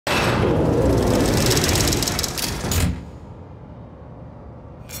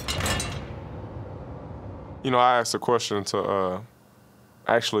You know, I asked a question to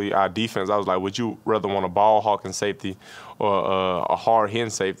actually our defense. I was like, would you rather want a ball hawking safety or a hard hen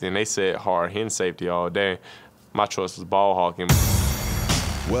safety? And they said hard hen safety all day. My choice was ball hawking.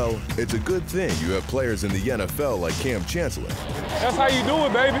 Well, it's a good thing you have players in the NFL like Kam Chancellor. That's how you do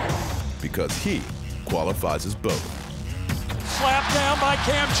it, baby. Because he qualifies as both. Slapped down by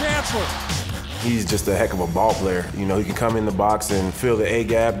Kam Chancellor. He's just a heck of a ball player. You know, he can come in the box and fill the A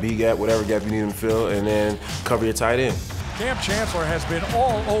gap, B gap, whatever gap you need him to fill, and then cover your tight end. Kam Chancellor has been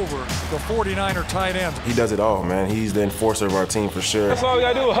all over the 49er tight ends. He does it all, man. He's the enforcer of our team for sure. That's all we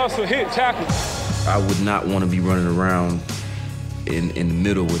gotta do, hustle, hit, tackle. I would not want to be running around in the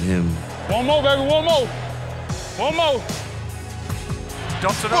middle with him. One more, baby, one more. One more.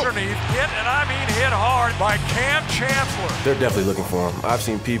 Dumps it underneath, hit, and I mean hit hard by Kam Chancellor. They're definitely looking for him. I've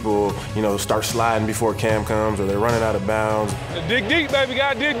seen people, you know, start sliding before Kam comes, or they're running out of bounds. Dig deep, baby,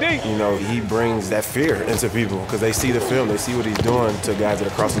 gotta dig deep. You know, he brings that fear into people because they see the film, they see what he's doing to guys that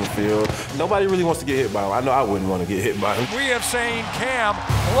are crossing the field. Nobody really wants to get hit by him. I know I wouldn't want to get hit by him. We have seen Kam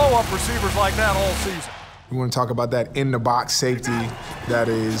blow up receivers like that all season. We want to talk about that in-the-box safety that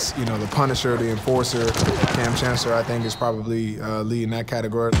is, you know, the punisher, the enforcer. Kam Chancellor, I think, is probably leading that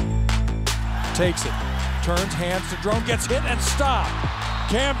category. Takes it, turns hands to Drone, gets hit and stopped.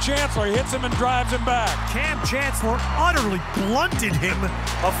 Kam Chancellor hits him and drives him back. Kam Chancellor utterly blunted him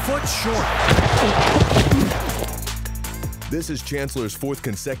a foot short. This is Chancellor's 4th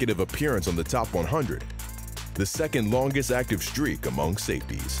consecutive appearance on the top 100, the 2nd longest active streak among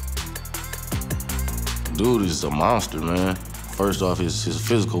safeties. Dude is a monster, man. First off, his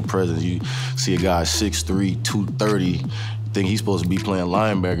physical presence. You see a guy 6'3", 230, think he's supposed to be playing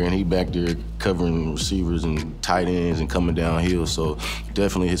linebacker, and he back there covering receivers and tight ends and coming downhill. So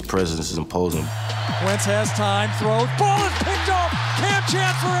definitely his presence is imposing. Wentz has time, throws, ball is picked off. Kam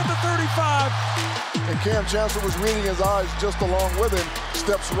Chancellor at the 35. And Kam Chancellor was reading his eyes just along with him.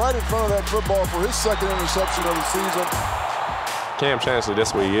 Steps right in front of that football for his 2nd interception of the season. Kam Chancellor,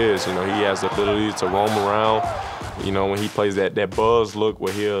 that's what he is. You know, he has the ability to roam around. You know, when he plays that buzz look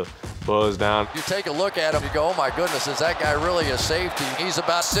where he'll buzz down. You take a look at him, you go, oh my goodness, is that guy really a safety? He's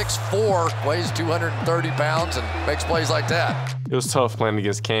about 6'4", weighs 230 pounds, and makes plays like that. It was tough playing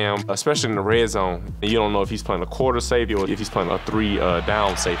against Kam, especially in the red zone. You don't know if he's playing a quarter safety or if he's playing a 3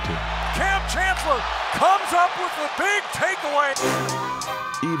 down safety. Kam Chancellor comes up with the big takeaway.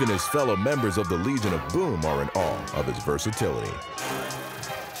 Even his fellow members of the Legion of Boom are in awe of his versatility.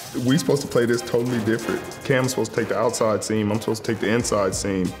 We're supposed to play this totally different. Cam's supposed to take the outside seam, I'm supposed to take the inside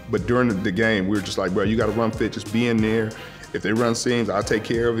seam. But during the game, we were just like, bro, you gotta run fit, just be in there. If they run seams, I'll take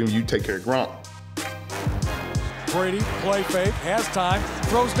care of him, you take care of Gronk. Brady, play fake, has time,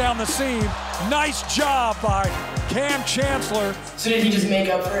 throws down the seam. Nice job by Kam Chancellor. So did he just make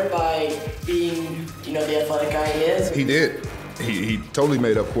up for it by being, you know, the athletic guy he is? He did. He totally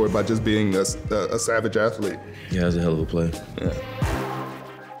made up for it by just being a savage athlete. Yeah, that was a hell of a play. Yeah.